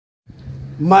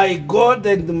My God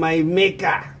and my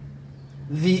Maker,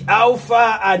 the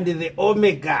Alpha and the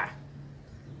Omega.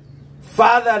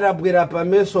 Father rabwira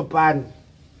pameso pani.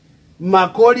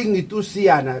 Calling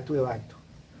itusiana tuwe watu.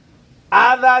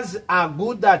 Others are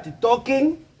good at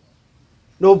talking.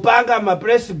 No panga ma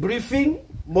press briefing.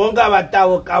 Monga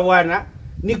watawo kawana.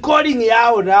 Ni calling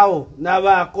yao nao. Na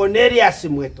wa Cornelius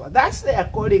mwetwa. That's their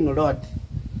calling, Lord.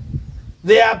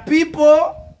 There are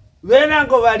people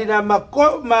wenango walina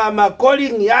ma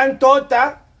calling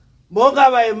yantota. Monga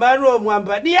wa Emmanuel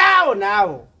mwamba. Ni yao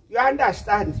nao. You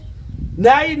understand?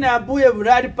 Na inabuye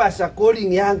mradi pasa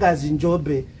calling yanga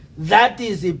zinjobe. That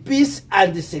is peace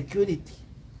and security.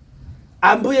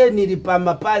 Ambuye nilipa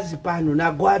mapazi pano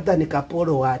na gwada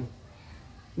nikaporo wani.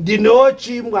 Ndino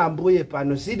chimwa ambuye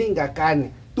pano sininga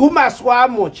kane. Tuma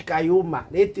swamo chikayuma.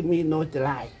 Let me not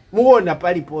lie. Muona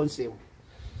pali ponsewa.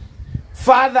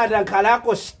 Father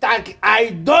nankalako stuck. I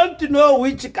don't know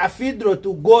which cathedral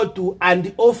to go to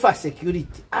and offer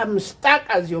security. I'm stuck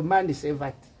as your man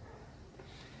servant.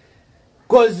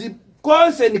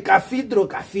 Cause in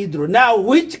cathedral. Now,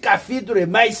 which cathedral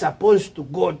am I supposed to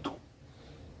go to?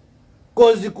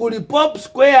 Because the Pop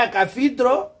Square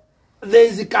Cathedral, there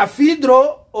is a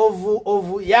cathedral of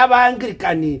Yaba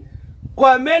Anglican.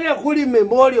 Kwa mene kuli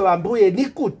memorial ambuye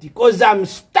nikuti. Because I'm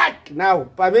stuck now.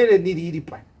 Pamene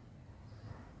niliripa.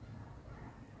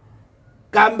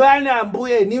 Kambane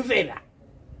ambuye nivela.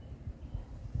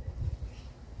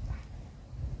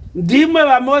 Ndime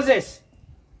wa Moses.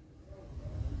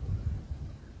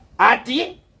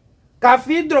 Ati?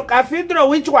 Cathedral,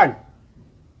 which one?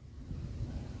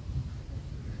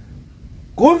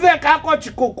 Kuve kako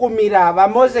chikukumira wa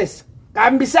Moses.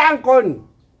 Kambisa nkoni.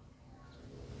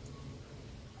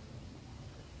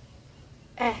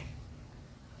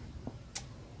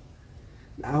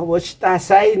 Now watch ta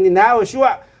saini now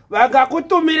sure.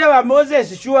 Wakakutumire wa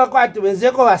Moses sure kwa ati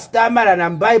wenzeko wa stamara na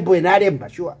Bible inalemba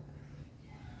sure.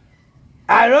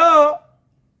 Hello?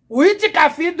 Which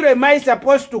cathedral am I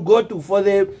supposed to go to for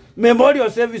the memorial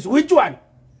service? Which one?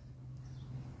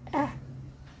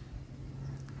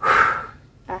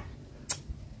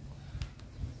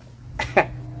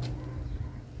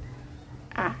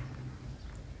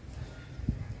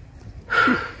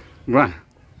 Right.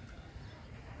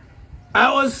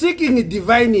 I was seeking a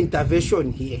divine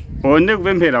intervention here. Oh,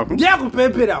 nekupempera ko? Ndiya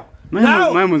kupempera ko.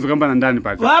 Now, mwenzo kamba ndani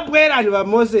pacha. Wapwera ni wa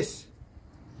Moses.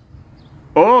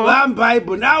 Oh. One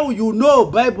Bible. Now you know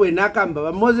Bible inakamba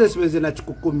wa Moses weze na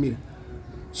chikukumira.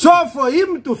 So for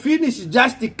him to finish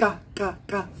just fi.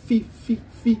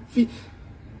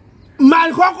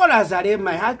 Man koko Nazarema,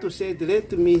 I had to say,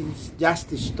 let me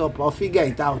just stop. I'll figure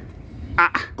it out.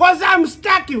 Because I'm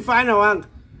stuck in final one.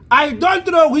 I don't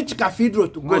know which cathedral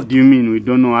to go to. What do you mean we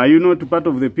don't know? Are you not part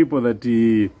of the people that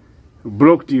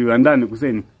blocked you and then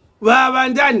kuseni?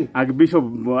 Wabandani. Archbishop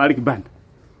Alec Band.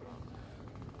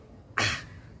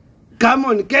 Come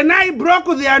on, can I block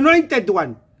the anointed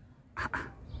one?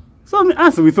 So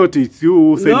as we thought it's you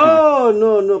who sent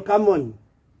No, come on.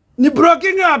 Ni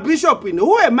blocking a bishop in.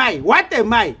 Who am I? What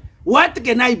am I? What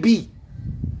can I be?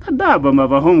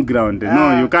 Tadaba home ground.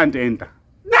 No, you can't enter.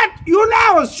 You know,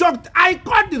 I was shocked. I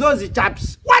caught those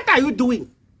chaps. What are you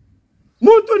doing?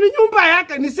 Mutu ni nyumba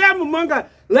yake ni sehemu monga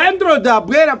landro da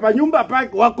bwera pa nyumba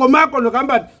pake wakomako no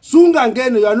kamba sunga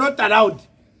ngene, you are not allowed.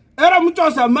 Era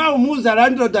mtosa mau muza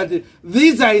landro that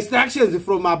these are instructions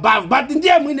from above, but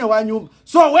ndiye mwine wa nyumba.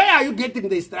 So where are you getting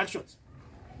the instructions?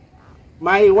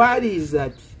 My worry is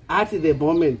that at the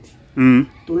moment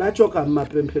tunachoka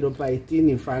mapempero pa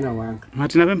 18 mfana wanga.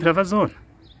 Matina pempera vazona.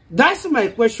 That's my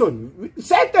question.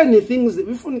 Certain things,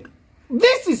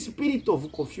 this is spirit of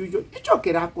confusion.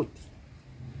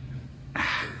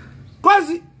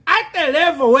 Because at the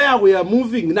level where we are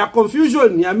moving, na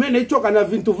confusion, ya mene ichoka na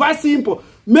vintu va simple.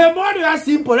 Memory ya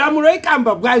simple. Ramuro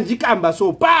ikamba bwanji kamba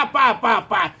so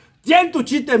pa. Jentu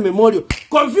chite memory.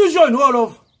 Confusion all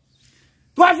over.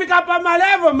 Tuafika pa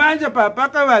malevo manje pa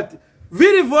kawati.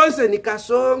 Viri voice ni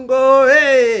kasongo,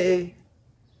 hey.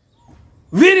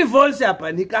 Viri volse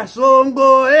hapa ni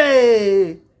kasongo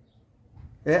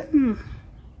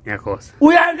Yakosa.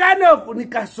 Uyangane oku ni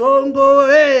kasongo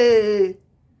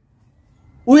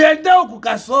Uyende oku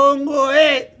kasongo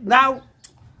Now